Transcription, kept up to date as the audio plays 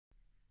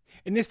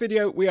In this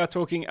video, we are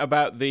talking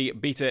about the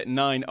beta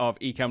 9 of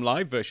Ecamm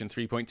Live version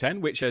 3.10,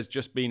 which has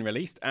just been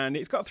released, and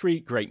it's got 3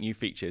 great new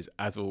features,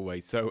 as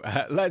always. So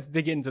let's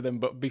dig into them.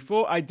 But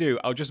before I do,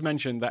 I'll just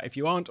mention that if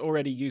you aren't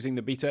already using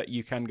the beta,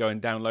 you can go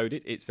and download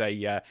it. It's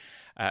a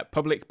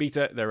public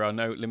beta. There are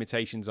no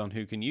limitations on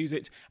who can use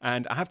it,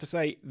 and I have to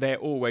say they're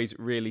always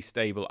really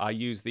stable. I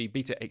use the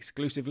beta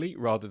exclusively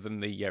rather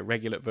than the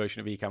regular version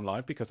of Ecamm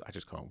Live because I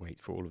just can't wait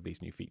for all of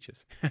these new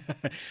features.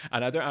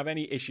 And I don't have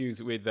any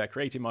issues with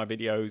creating my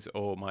videos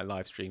or my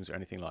live streams or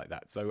anything like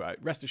that. So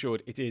rest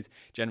assured, it is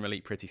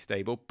generally pretty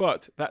stable.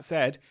 But that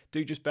said,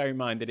 do just bear in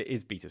mind that it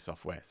is beta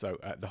software. So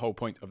the whole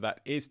point of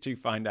that is to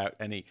find out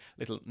any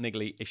little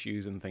niggly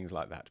issues and things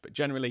like that. But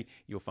generally,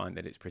 you'll find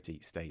that it's pretty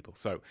stable.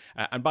 So,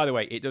 and by the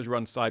way, it does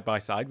run side by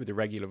side with the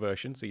regular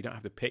version, so you don't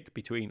have to pick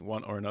between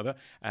one or another.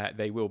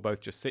 They will both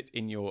just sit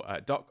in your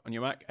dock on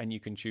your Mac, and you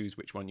can choose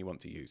which one you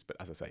want to use. But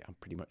as I say, I'm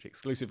pretty much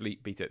exclusively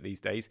beta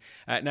these days.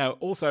 Now,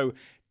 also,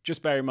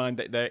 just bear in mind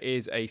that there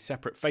is a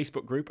separate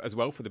Facebook group as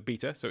well for the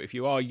beta. So if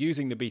you are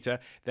using the beta,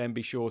 then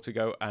be sure to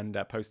go and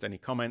post any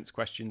comments,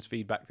 questions,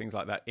 feedback, things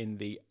like that in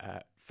the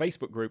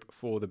Facebook group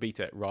for the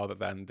beta rather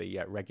than the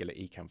regular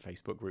Ecamm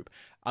Facebook group.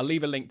 I'll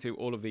leave a link to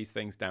all of these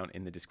things down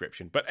in the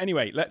description. But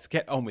anyway, let's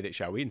get on with it,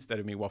 shall we, instead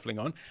of me waffling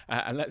on.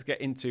 And let's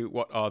get into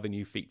what are the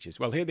new features.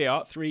 Well, here they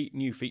are, 3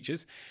 new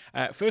features.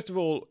 First of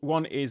all,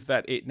 one is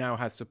that it now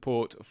has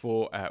support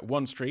for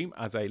OnStream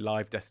as a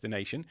live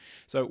destination.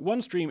 So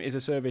OnStream is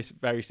a service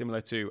very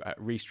similar to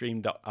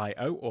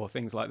Restream.io or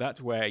things like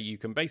that, where you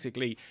can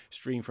basically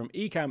stream from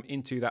Ecamm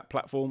into that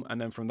platform,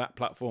 and then from that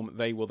platform,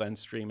 they will then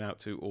stream out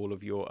to all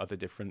of your other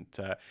different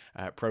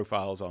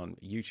profiles on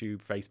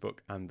YouTube, Facebook,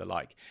 and the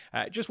like.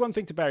 Just one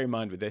thing to bear in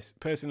mind with this.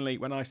 Personally,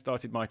 when I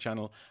started my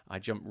channel, I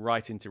jumped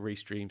right into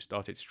Restream,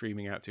 started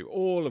streaming out to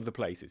all of the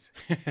places.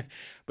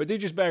 But do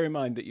just bear in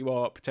mind that you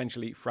are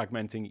potentially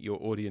fragmenting your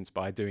audience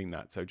by doing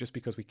that. So just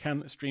because we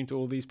can stream to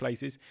all these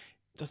places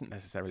doesn't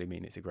necessarily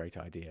mean it's a great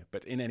idea.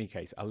 But in any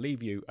case, I'll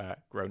leave you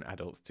grown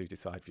adults to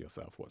decide for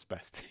yourself what's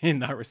best in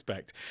that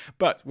respect.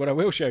 But what I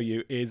will show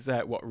you is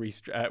what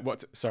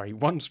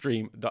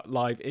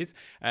OneStream.live is.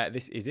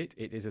 This is it.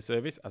 It is a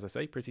service, as I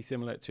say, pretty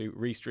similar to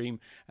Restream.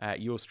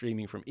 You're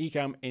streaming from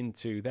Ecamm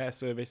into their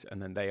service,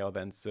 and then they are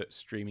then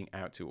streaming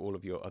out to all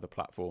of your other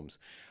platforms.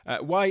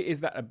 Why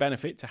is that a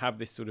benefit to have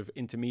this sort of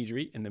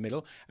intermediary in the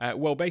middle?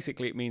 Well,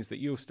 basically, it means that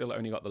you've still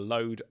only got the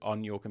load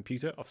on your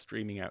computer of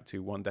streaming out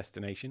to one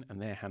destination,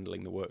 and they're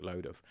handling the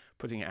workload of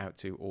putting it out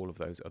to all of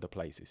those other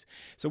places.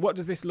 So what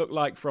does this look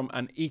like from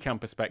an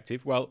Ecamm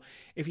perspective? Well,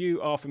 if you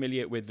are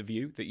familiar with the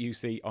view that you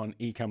see on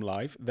Ecamm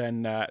Live,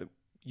 then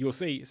you'll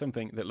see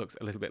something that looks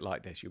a little bit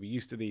like this. You'll be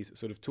used to these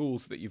sort of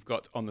tools that you've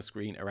got on the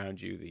screen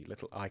around you, the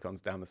little icons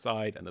down the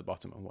side and the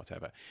bottom and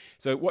whatever.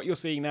 So what you're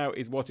seeing now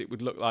is what it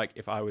would look like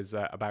if I was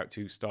about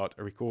to start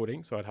a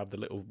recording. So I'd have the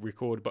little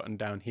record button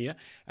down here,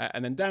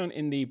 and then down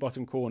in the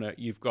bottom corner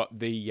you've got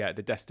the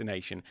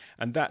destination,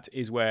 and that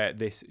is where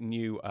this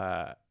new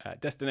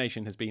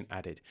destination has been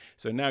added.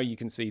 So now you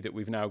can see that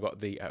we've now got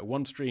the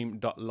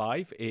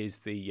OneStream.live is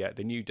the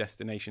new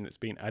destination that's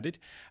been added,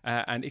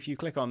 and if you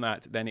click on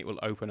that, then it will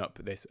open up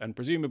this, and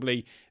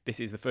presumably this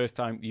is the first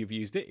time you've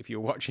used it if you're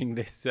watching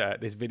this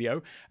this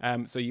video.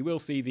 So you will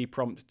see the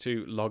prompt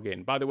to log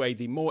in. By the way,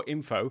 the more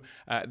info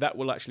that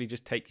will actually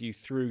just take you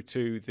through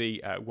to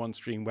the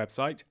OneStream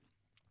website.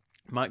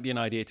 Might be an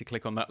idea to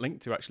click on that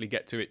link to actually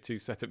get to it to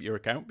set up your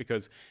account,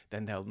 because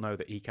then they'll know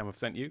that Ecamm have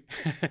sent you.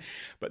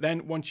 But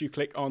then once you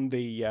click on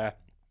the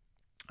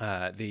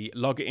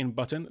login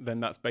button, then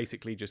that's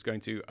basically just going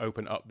to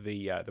open up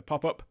the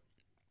pop-up.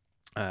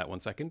 One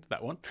second,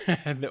 that one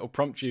that will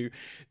prompt you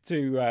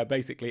to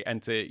basically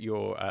enter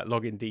your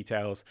login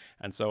details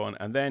and so on,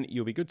 and then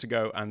you'll be good to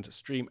go and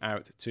stream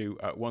out to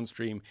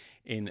OneStream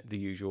in the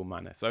usual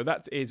manner. So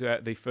that is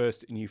the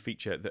first new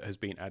feature that has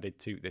been added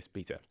to this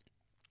beta.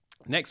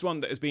 Next one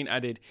that has been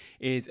added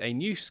is a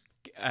new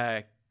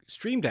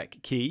Stream Deck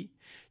key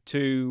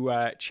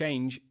to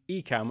change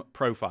Ecamm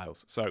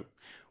profiles. So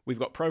we've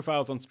got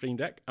profiles on Stream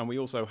Deck, and we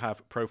also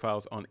have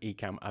profiles on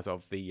Ecamm as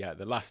of the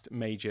last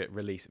major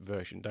release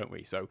version, don't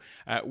we? So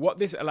what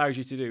this allows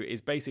you to do is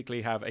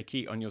basically have a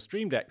key on your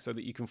Stream Deck so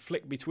that you can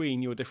flick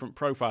between your different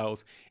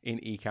profiles in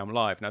Ecamm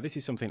Live. Now, this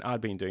is something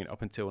I've been doing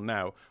up until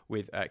now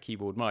with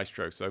Keyboard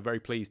Maestro, so very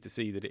pleased to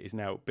see that it is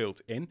now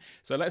built in.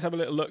 So let's have a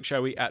little look,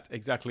 shall we, at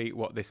exactly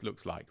what this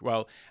looks like.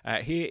 Well,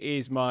 here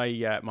is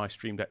my my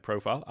Stream Deck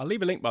profile. I'll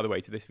leave a link, by the way,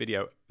 to this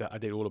video that I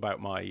did all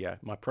about my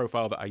my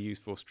profile that I use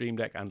for Stream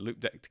Deck and Loop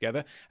Deck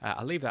together.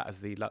 I'll leave that as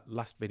the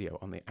last video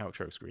on the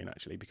outro screen,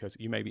 actually, because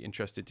you may be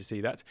interested to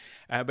see that.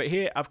 But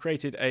here I've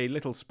created a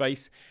little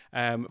space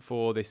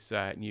for this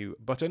new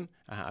button.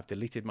 I've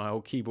deleted my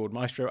old Keyboard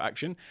Maestro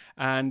action.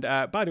 And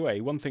by the way,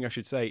 one thing I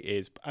should say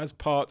is, as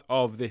part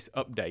of this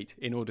update,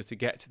 in order to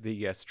get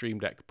the Stream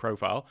Deck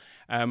profile,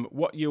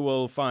 what you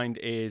will find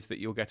is that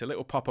you'll get a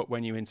little pop-up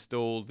when you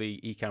install the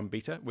Ecamm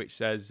beta, which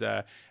says,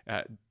 do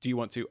you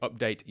want to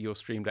update your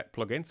Stream Stream Deck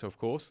plugin. So of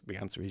course, the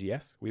answer is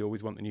yes. We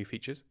always want the new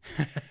features.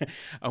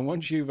 And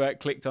once you've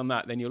clicked on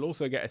that, then you'll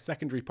also get a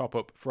secondary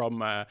pop-up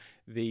from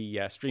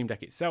the Stream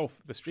Deck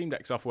itself, the Stream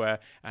Deck software,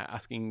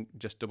 asking,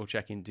 just double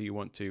checking, do you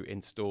want to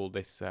install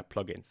this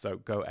plugin? So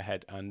go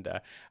ahead and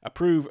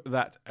approve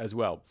that as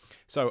well.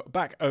 So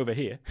back over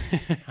here,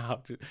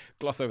 I'll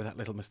gloss over that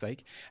little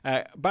mistake.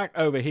 Back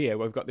over here,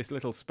 we've got this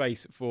little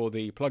space for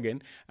the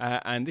plugin,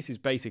 and this is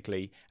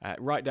basically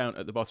right down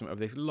at the bottom of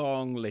this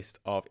long list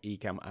of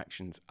Ecamm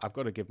actions. I've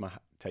got to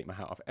take my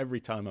hat off every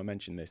time I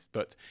mention this,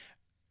 but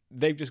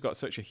they've just got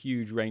such a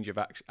huge range of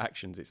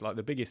actions. It's like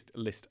the biggest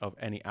list of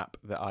any app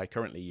that I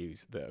currently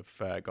use that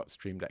have got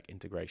Stream Deck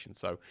integration.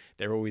 So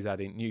they're always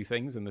adding new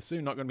things, and there's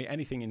soon not going to be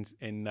anything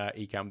in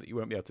Ecamm that you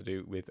won't be able to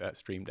do with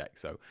Stream Deck.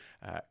 So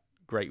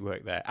great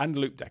work there, and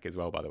Loop Deck as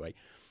well, by the way.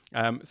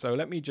 So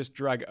let me just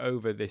drag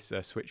over this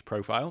switch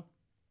profile.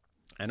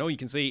 And all you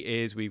can see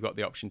is we've got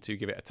the option to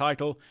give it a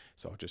title.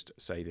 So I'll just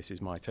say this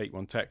is my Take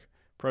One Tech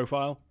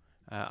profile.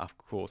 Of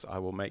course, I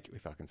will make,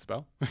 if I can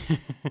spell,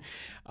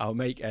 I'll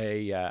make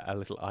a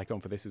little icon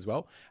for this as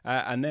well.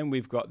 And then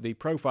we've got the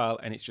profile,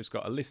 and it's just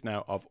got a list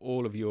now of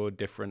all of your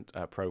different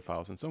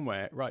profiles. And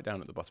somewhere right down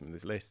at the bottom of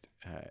this list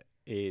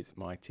is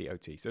my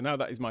TOT. So now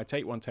that is my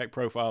Take One Tech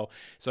profile.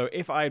 So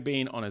if I had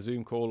been on a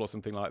Zoom call or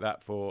something like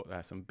that for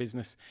some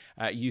business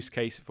use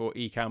case for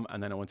Ecamm,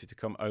 and then I wanted to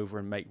come over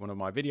and make one of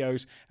my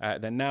videos,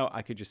 then now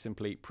I could just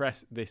simply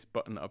press this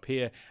button up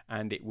here,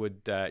 and it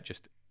would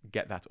just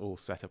get that all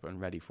set up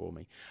and ready for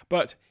me.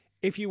 But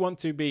if you want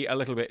to be a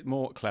little bit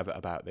more clever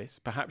about this,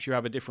 perhaps you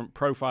have a different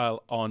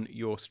profile on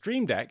your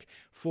Stream Deck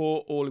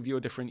for all of your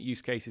different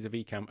use cases of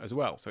Ecamm as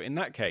well. So in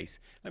that case,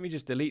 let me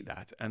just delete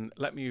that and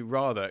let me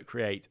rather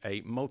create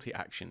a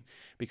multi-action,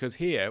 because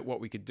here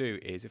what we could do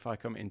is, if I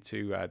come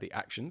into the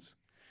actions,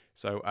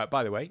 so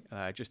by the way,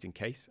 just in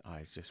case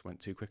I just went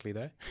too quickly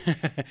there,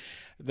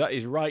 that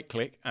is right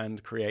click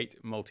and create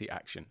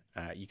multi-action.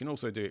 You can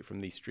also do it from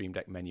the Stream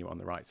Deck menu on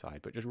the right side,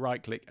 but just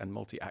right click and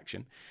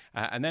multi-action.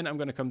 And then I'm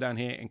going to come down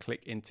here and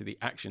click into the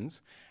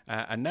actions.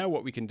 And now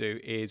what we can do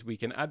is we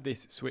can add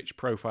this switch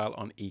profile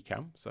on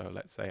Ecamm. So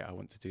let's say I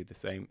want to do the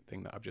same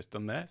thing that I've just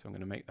done there. So I'm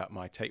going to make that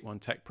my Take One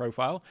Tech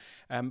profile.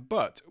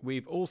 But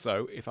we've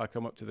also, if I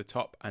come up to the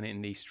top and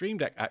in the Stream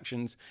Deck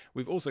actions,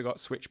 we've also got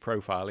switch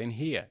profile in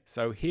here.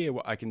 So here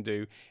what I can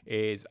do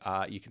is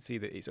you can see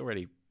that it's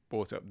already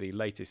brought up the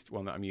latest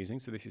one that I'm using.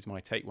 So this is my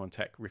Take One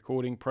Tech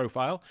recording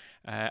profile.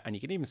 And you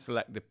can even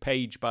select the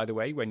page, by the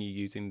way, when you're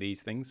using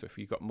these things. So if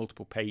you've got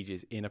multiple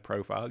pages in a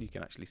profile, you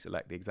can actually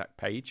select the exact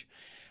page.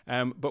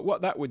 But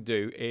what that would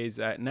do is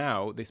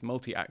now this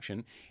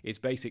multi-action is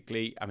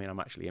basically, I mean, I'm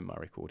actually in my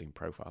recording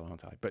profile,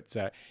 aren't I? But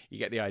you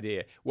get the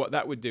idea. What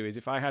that would do is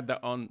if I had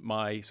that on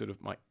my sort of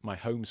my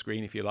home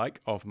screen, if you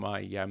like, of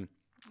my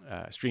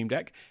Stream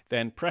Deck,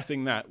 then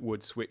pressing that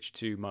would switch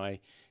to my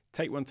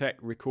Take One Tech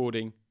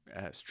recording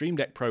Stream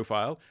Deck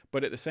profile,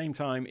 but at the same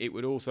time it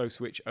would also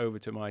switch over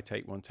to my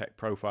Take One Tech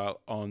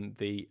profile on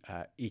the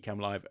Ecamm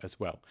Live as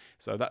well.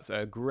 So that's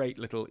a great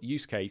little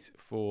use case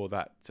for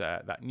that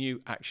that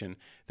new action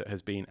that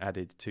has been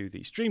added to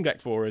the Stream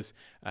Deck for us.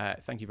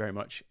 Thank you very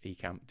much,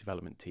 Ecamm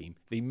development team,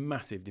 the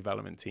massive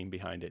development team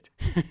behind it.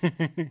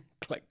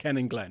 Ken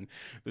and Glenn,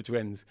 the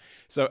twins.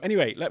 So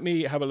anyway, let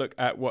me have a look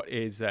at what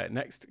is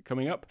next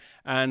coming up.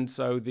 And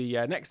so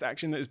the next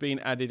action that has been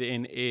added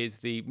in is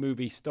the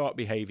movie start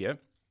behavior.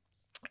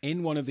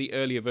 In one of the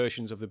earlier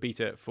versions of the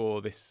beta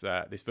for this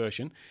this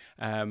version,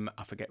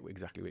 I forget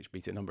exactly which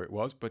beta number it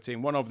was, but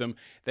in one of them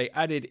they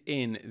added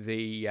in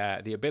the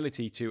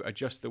ability to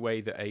adjust the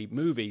way that a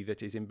movie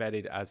that is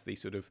embedded as the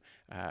sort of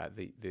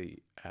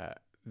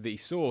the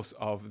source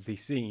of the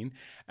scene,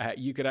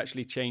 you could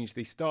actually change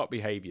the start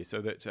behavior,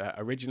 so that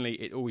originally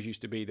it always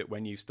used to be that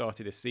when you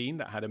started a scene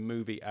that had a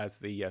movie as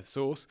the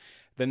source,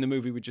 then the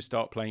movie would just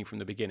start playing from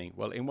the beginning.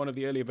 Well, in one of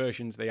the earlier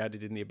versions, they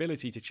added in the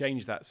ability to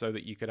change that so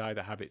that you could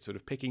either have it sort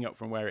of picking up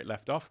from where it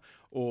left off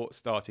or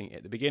starting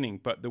at the beginning.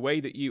 But the way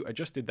that you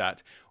adjusted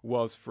that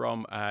was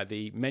from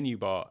the menu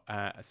bar.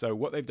 So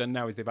what they've done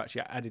now is they've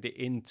actually added it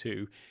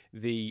into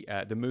the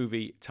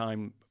movie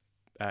time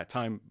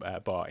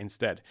bar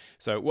instead.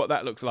 So what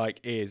that looks like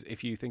is,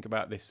 if you think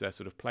about this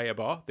sort of player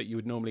bar that you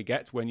would normally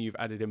get when you've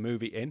added a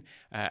movie in,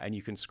 and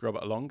you can scrub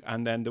it along,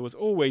 and then there was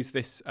always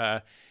this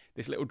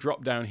this little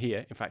drop down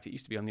here. In fact, it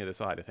used to be on the other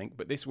side, I think,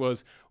 but this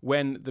was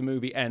when the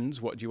movie ends,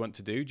 what do you want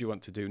to do? Do you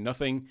want to do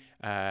nothing?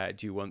 Do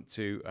you want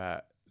to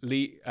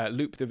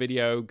loop the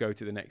video, go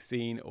to the next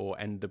scene, or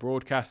end the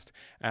broadcast?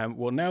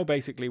 Well, now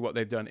basically what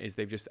they've done is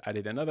they've just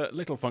added another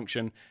little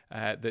function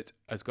that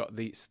has got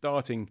the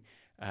starting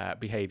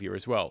behavior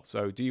as well.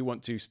 So do you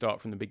want to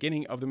start from the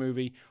beginning of the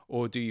movie,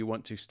 or do you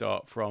want to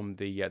start from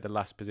the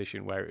last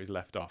position where it was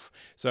left off?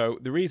 So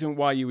the reason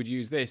why you would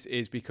use this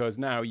is because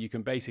now you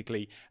can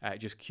basically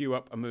just queue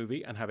up a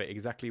movie and have it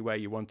exactly where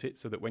you want it,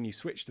 so that when you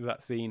switch to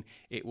that scene,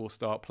 it will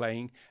start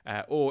playing.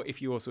 Or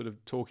if you're sort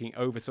of talking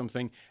over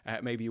something,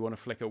 maybe you want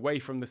to flick away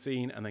from the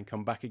scene and then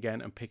come back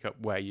again and pick up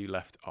where you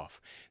left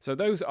off. So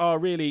those are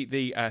really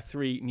the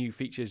 3 new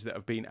features that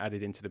have been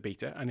added into the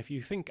beta. And if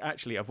you think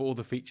actually of all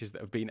the features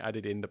that have been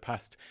added in the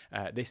past,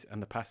 this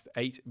and the past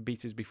 8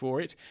 betas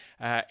before it,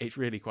 it's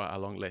really quite a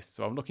long list.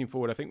 So I'm looking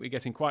forward. I think we're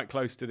getting quite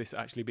close to this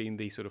actually being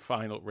the sort of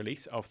final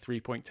release of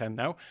 3.10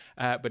 now,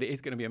 but it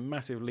is going to be a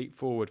massive leap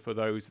forward for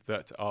those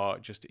that are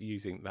just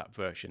using that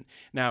version.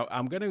 Now,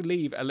 I'm going to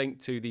leave a link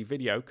to the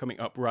video coming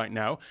up right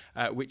now,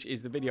 which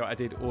is the video I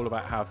did all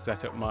about how to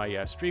set up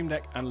my Stream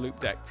Deck and Loop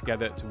Deck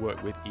together to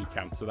work with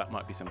Ecamm. So that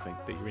might be something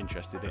that you're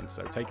interested in.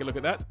 So take a look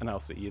at that and I'll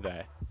see you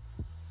there.